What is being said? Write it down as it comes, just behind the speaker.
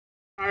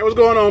All right, what's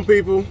going on,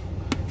 people?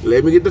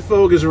 Let me get the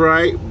focus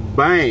right.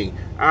 Bang.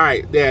 All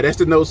right, yeah, that's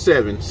the Note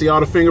 7. See all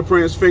the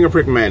fingerprints?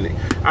 Fingerprint magnet.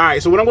 All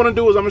right, so what I'm going to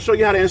do is I'm going to show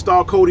you how to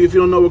install KODI. If you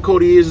don't know what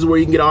KODI is where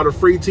you can get all the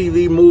free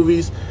TV,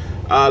 movies,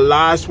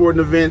 live sporting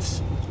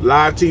events,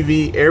 live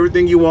TV,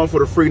 everything you want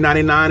for the free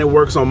 99. It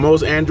works on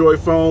most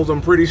Android phones.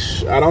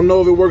 I don't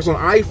know if it works on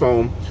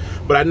iPhone,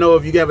 but I know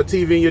if you have a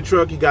TV in your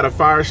truck, you got a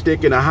Fire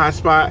Stick and a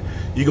hotspot,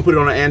 you can put it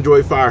on an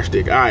Android Fire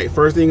Stick. All right,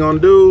 first thing you're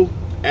going to do,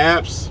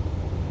 apps,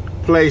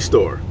 Play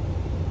Store.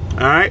 All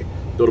right,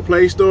 go to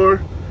Play Store.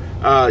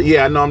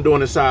 Yeah, I know I'm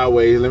doing it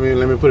sideways. Let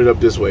me put it up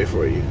this way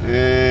for you.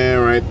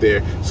 And right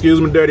there. Excuse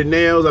my dirty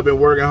nails. I've been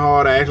working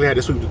hard. I actually had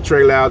to sweep the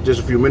trailer out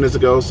just a few minutes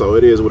ago, so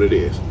it is what it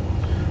is.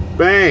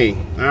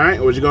 Bang. All right,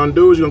 what you're gonna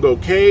do is you're gonna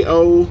go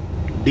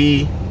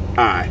KODI.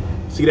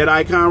 See that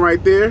icon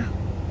right there?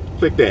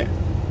 Click that.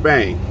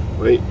 Bang.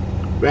 Wait.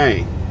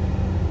 Bang.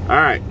 All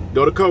right,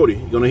 go to KODI.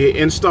 You're gonna hit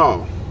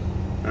install.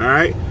 All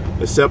right,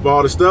 accept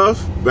all the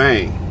stuff.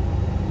 Bang.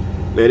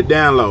 Let it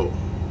download.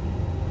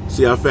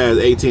 See how fast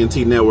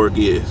AT&T network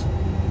is.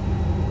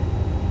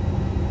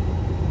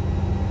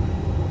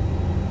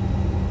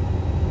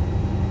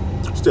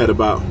 It's at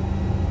about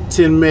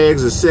 10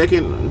 megs a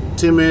second,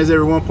 10 megs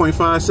every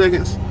 1.5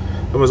 seconds.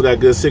 Almost got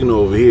good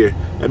signal over here.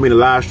 That means the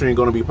live stream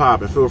gonna be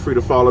popping. Feel free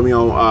to follow me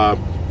on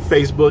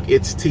Facebook.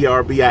 It's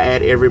TRB. I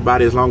add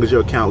everybody as long as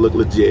your account look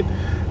legit.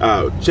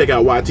 Check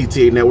out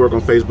YTTA Network on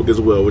Facebook as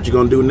well. What you're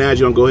gonna do now is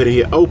you're gonna go ahead and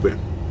hit open.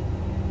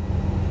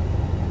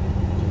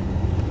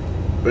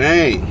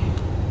 Bang.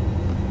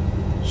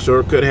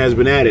 Shortcut has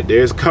been added.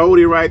 There's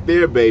KODI right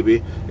there,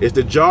 baby. It's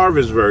the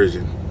Jarvis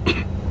version.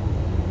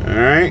 All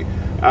right.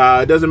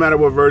 It doesn't matter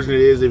what version it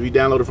is. If you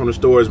download it from the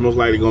store, it's most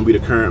likely going to be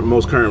the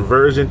most current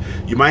version.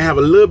 You might have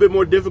a little bit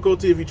more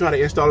difficulty if you try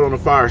to install it on a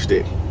Fire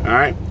Stick. All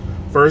right.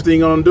 First thing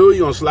you're going to do, you're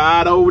going to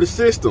slide over to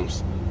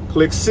Systems.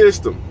 Click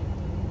System.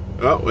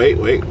 Oh, wait.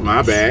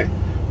 My bad.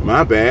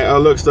 Oh,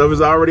 look, stuff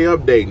is already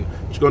updating.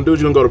 What you're going to do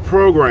is you're going to go to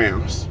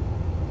Programs.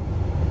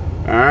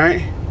 All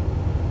right.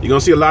 You're going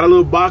to see a lot of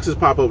little boxes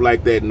pop up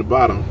like that in the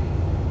bottom.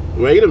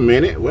 Wait a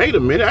minute.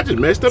 I just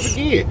messed up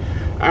again.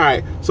 All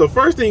right. So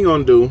first thing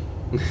you're going to do.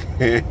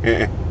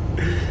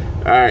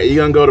 All right. You're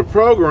going to go to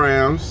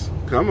Programs.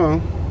 Come on.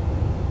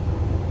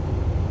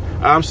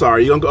 I'm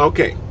sorry. You're going to go.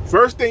 Okay.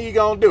 First thing you're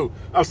going to do.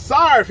 I'm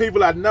sorry,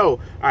 people. I know. All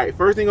right.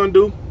 First thing you're going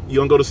to do, you're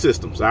going to go to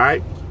Systems. All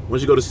right.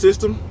 Once you go to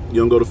System,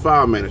 you're going to go to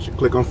File Manager.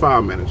 Click on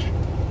File Manager.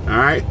 All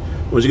right.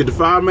 Once you get to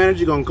File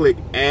Manager, you're going to click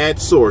Add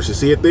Source. You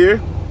see it there?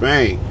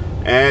 Bang.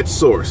 Add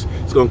source.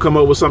 It's going to come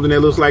up with something that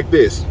looks like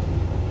this.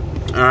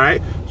 All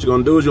right. What you're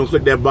going to do is you're going to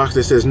click that box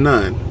that says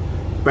none.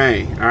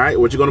 Bang. All right.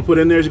 What you're going to put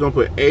in there is you're going to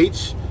put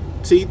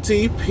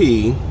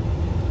HTTP.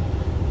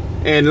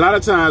 And a lot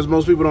of times,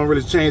 most people don't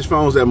really change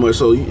phones that much.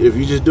 So if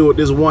you just do it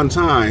this one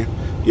time,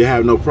 you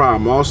have no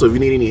problem. Also, if you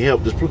need any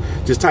help,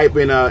 just type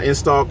in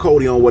install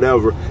KODI on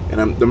whatever.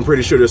 And I'm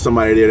pretty sure there's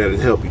somebody there that'll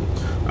help you.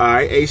 All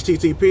right.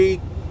 HTTP.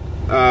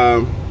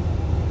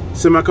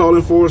 Semicolon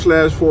 / fusion.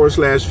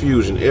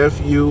 FUSION.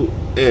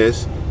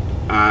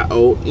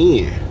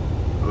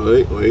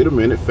 Wait a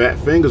minute. Fat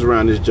fingers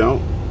around this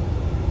junk.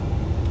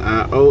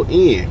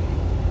 ION.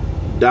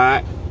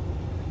 Dot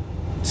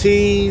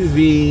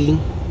TV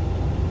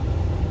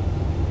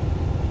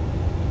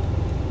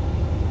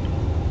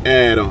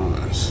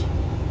add-ons.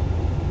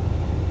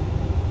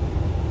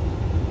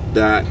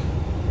 Dot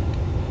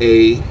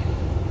AG.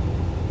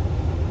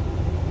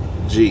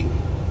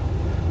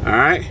 All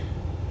right.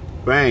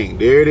 Bang,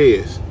 there it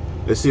is.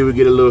 Let's see if we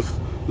get a little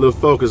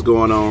focus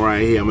going on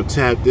right here. I'm gonna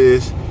tap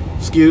this.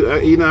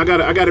 Excuse, you know, I got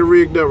it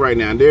rigged up right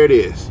now. And there it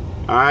is.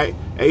 All right,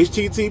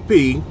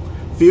 HTTP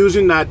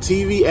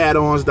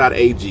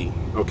fusion.tvaddons.ag.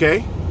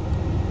 Okay.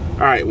 All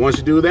right. Once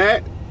you do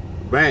that,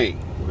 bang.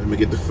 Let me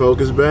get the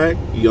focus back.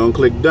 You're gonna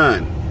click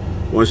done.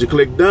 Once you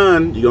click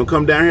done, you're gonna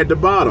come down here at the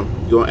bottom.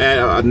 You're gonna add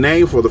a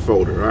name for the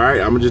folder. All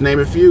right. I'm gonna just name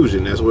it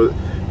Fusion. That's what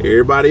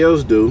everybody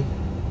else do.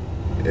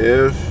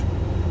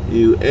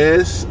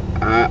 FUSION.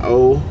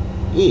 All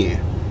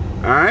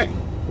right.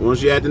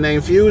 Once you add the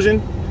name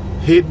Fusion,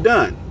 hit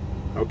done.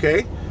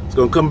 Okay. It's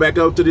gonna come back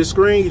up to this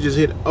screen. You just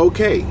hit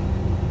OK.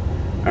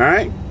 All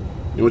right.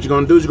 And what you're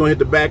gonna do is you're gonna hit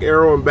the back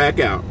arrow and back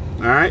out.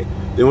 All right.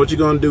 Then what you're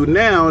gonna do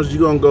now is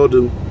you're gonna go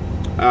to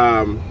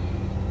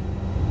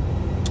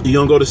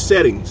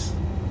settings.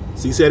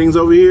 See settings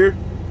over here?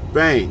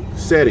 Bang.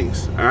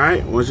 Settings. All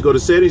right. Once you go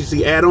to settings, you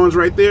see add-ons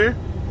right there.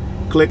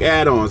 Click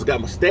add-ons. Got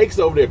my steaks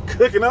over there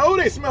cooking. Oh,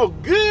 they smell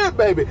good,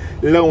 baby.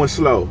 Low and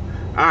slow. All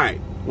right.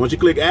 Once you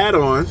click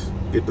add-ons,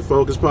 get the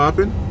focus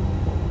popping.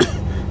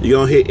 You're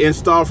going to hit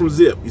install from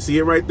zip. You see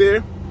it right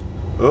there?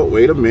 Oh,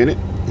 wait a minute.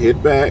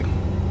 Hit back.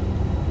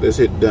 Let's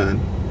hit done.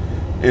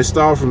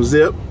 Install from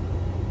zip.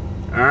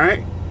 All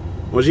right.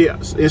 Once you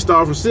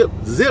install from zip,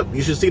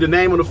 you should see the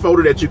name of the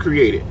folder that you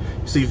created.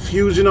 You see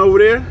Fusion over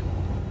there?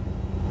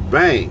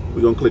 Bang.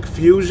 We're going to click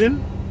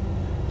Fusion.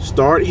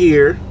 Start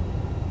here.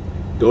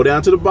 Go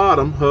down to the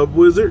bottom, Hub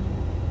Wizard.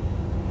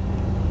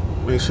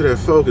 Make sure that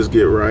focus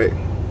get right.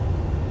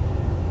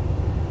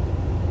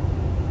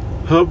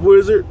 Hub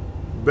Wizard,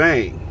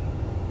 Bang.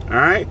 All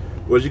right.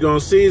 What you're gonna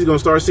see is you're gonna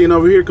start seeing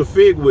over here.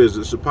 Config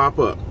Wizard should pop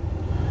up.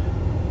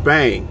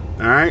 Bang.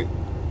 All right.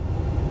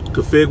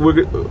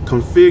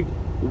 Config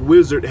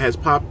Wizard has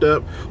popped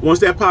up. Once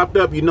that popped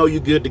up, you know you're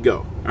good to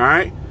go. All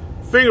right.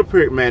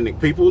 Fingerprint magnet,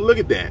 people. Look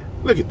at that.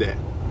 Look at that.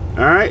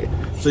 All right.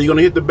 So you're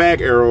gonna hit the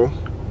back arrow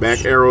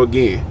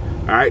again.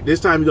 All right. This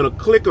time you're gonna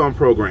click on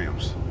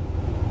programs.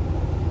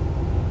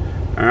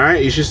 All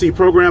right. You should see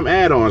program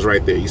add-ons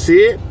right there. You see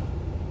it?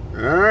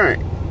 All right.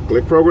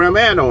 Click program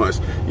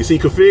add-ons. You see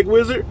Config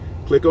Wizard?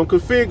 Click on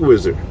Config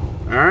Wizard.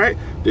 All right.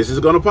 This is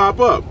gonna pop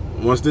up.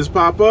 Once this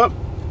pop up,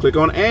 click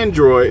on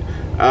Android.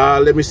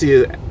 Let me see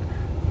it.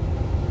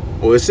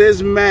 Oh, it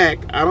says Mac.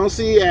 I don't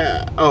see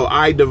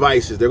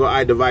iDevices. There go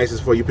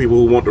iDevices for you people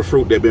who want the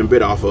fruit they've been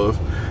bit off of.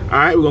 All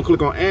right, we're gonna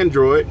click on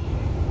Android.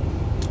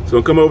 It's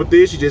gonna come over with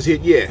this. You just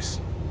hit yes,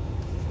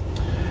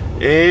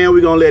 and we're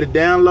gonna let it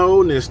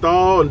download and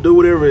install and do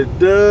whatever it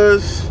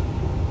does.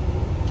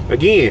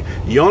 Again,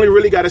 you only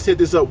really got to set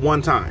this up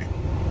one time.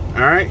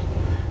 All right.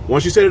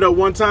 Once you set it up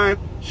one time,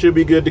 should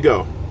be good to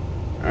go.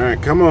 All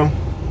right, come on.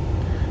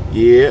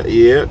 Yeah.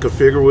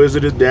 Configure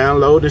Wizard is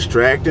downloading,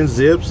 extracting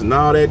zips and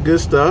all that good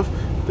stuff.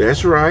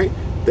 That's right.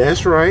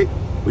 That's right.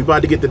 We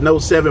about to get the Note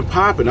 7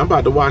 popping. I'm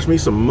about to watch me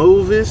some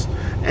movies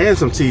and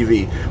some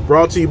TV.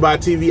 Brought to you by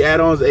TV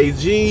Add-ons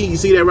AG. You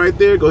see that right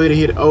there? Go ahead and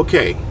hit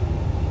OK.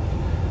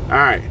 All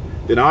right.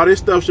 Then all this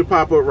stuff should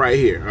pop up right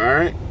here. All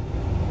right.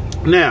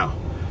 Now,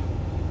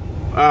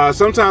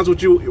 sometimes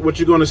what you're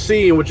going to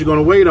see and what you're going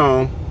to wait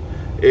on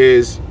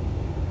is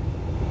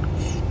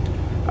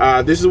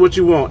this is what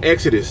you want.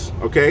 Exodus.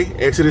 Okay,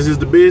 Exodus is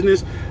the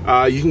business.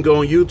 You can go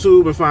on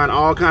YouTube and find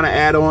all kind of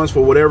add-ons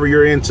for whatever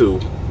you're into.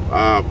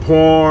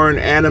 Porn,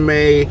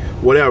 anime,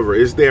 whatever.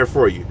 It's there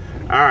for you.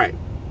 All right.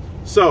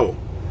 So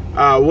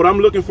what I'm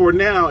looking for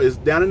now is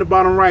down in the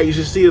bottom right. You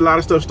should see a lot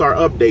of stuff start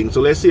updating.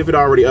 So let's see if it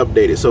already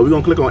updated. So we're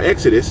gonna click on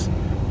Exodus.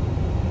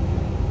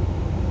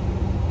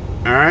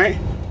 All right.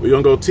 We're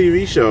gonna go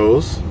TV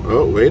shows.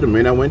 Oh, wait a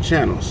minute. I went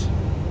channels.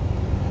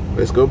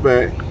 Let's go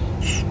back.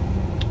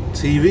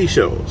 TV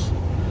shows.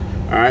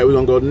 All right, we're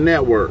gonna go to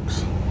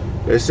networks.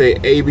 Let's say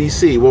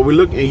ABC. What we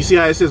look, and you see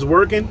how it says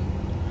working?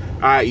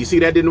 All right, you see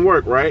that didn't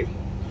work, right?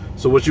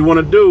 So what you want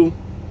to do,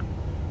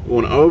 you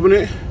want to open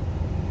it,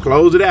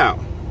 close it out.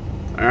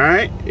 All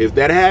right, if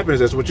that happens,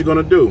 that's what you're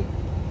gonna do.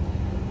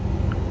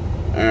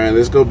 All right,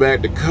 let's go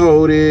back to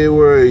KODI.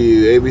 Where are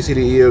you? A B C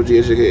D E F G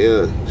H I K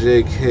L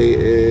J K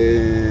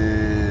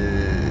L.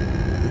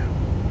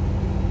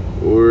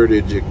 Where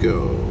did you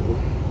go?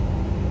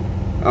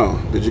 Oh,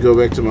 did you go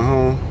back to my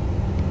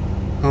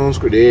home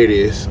screen? There it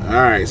is. All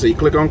right, so you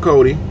click on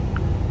KODI.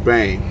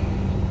 Bang.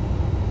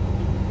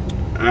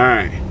 All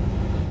right,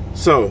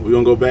 so we're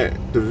gonna go back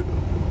to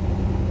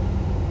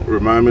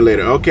remind me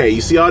later. Okay, you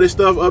see all this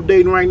stuff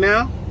updating right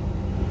now?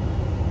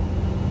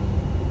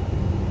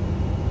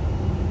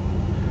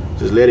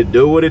 Just let it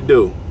do what it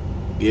do.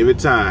 Give it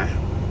time.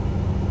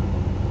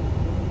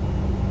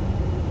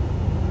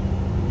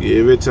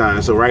 Give it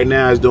time. So right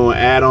now it's doing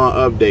add-on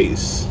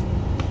updates.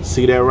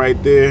 See that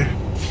right there?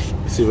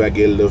 See if I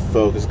get a little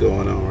focus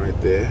going on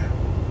right there.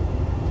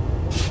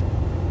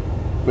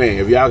 Man,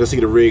 if y'all can see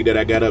the rig that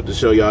I got up to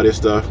show y'all this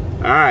stuff.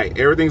 All right,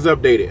 everything's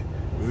updated.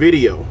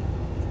 Video.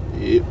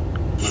 Yep,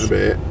 my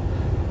bad.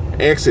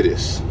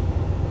 Exodus.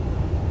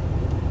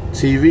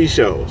 TV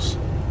shows.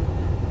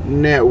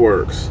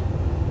 Networks.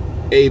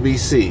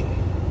 ABC.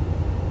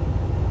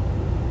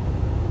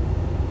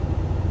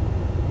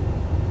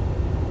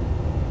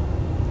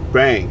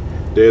 Bang.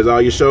 There's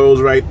all your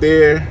shows right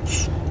there.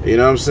 You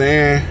know what I'm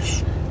saying?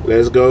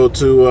 Let's go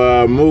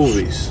to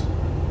movies.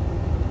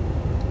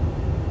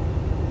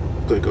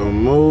 Click on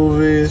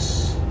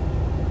movies.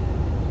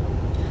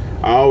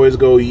 I always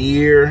go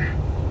year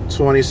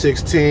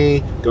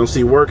 2016. Gonna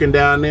see working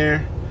down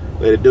there.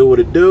 Let it do what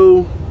it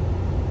do.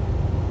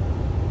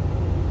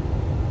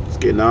 It's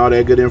getting all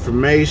that good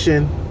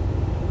information.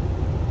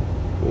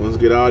 Once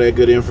we get all that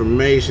good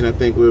information, I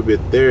think we'll be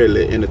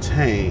thoroughly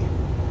entertained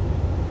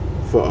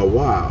for a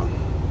while.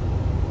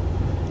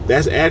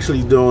 That's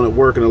actually doing it,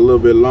 working a little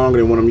bit longer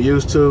than what I'm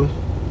used to.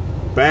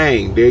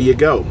 Bang, there you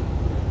go.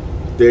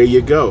 There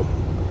you go.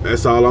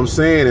 That's all I'm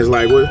saying. Is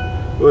like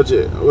what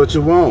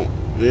you want,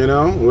 you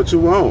know, what you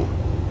want.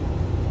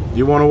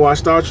 You want to watch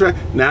Star Trek?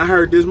 Now I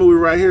heard this movie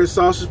right here,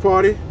 Sausage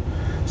Party.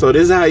 So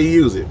this is how you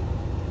use it.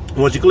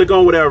 Once you click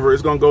on whatever,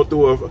 it's gonna go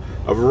through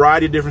a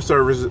variety of different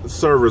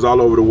servers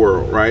all over the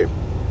world, right?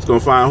 It's gonna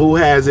find who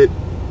has it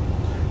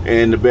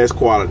and the best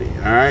quality.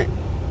 All right.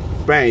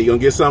 Bang, you're gonna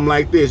get something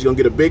like this. You're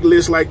gonna get a big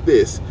list like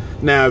this.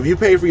 Now, if you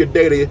pay for your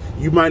data,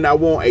 you might not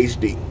want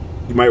HD.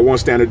 You might want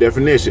standard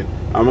definition.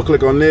 I'm gonna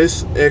click on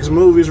this X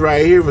movies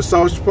right here for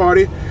Sausage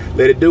Party.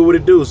 Let it do what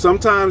it do.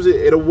 Sometimes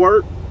it'll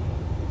work,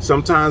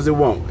 sometimes it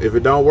won't. If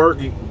it don't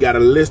work, you got a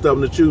list of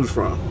them to choose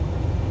from.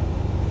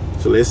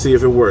 So let's see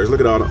if it works.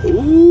 Look at all the,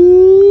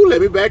 ooh, let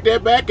me back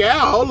that back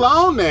out. Hold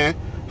on, man.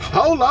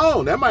 Hold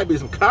on, that might be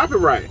some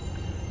copyright.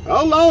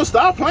 Hold on,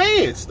 stop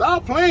playing,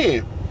 stop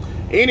playing.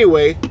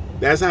 Anyway,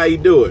 that's how you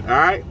do it, all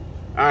right?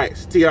 All right,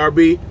 it's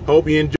TRB. Hope you enjoy.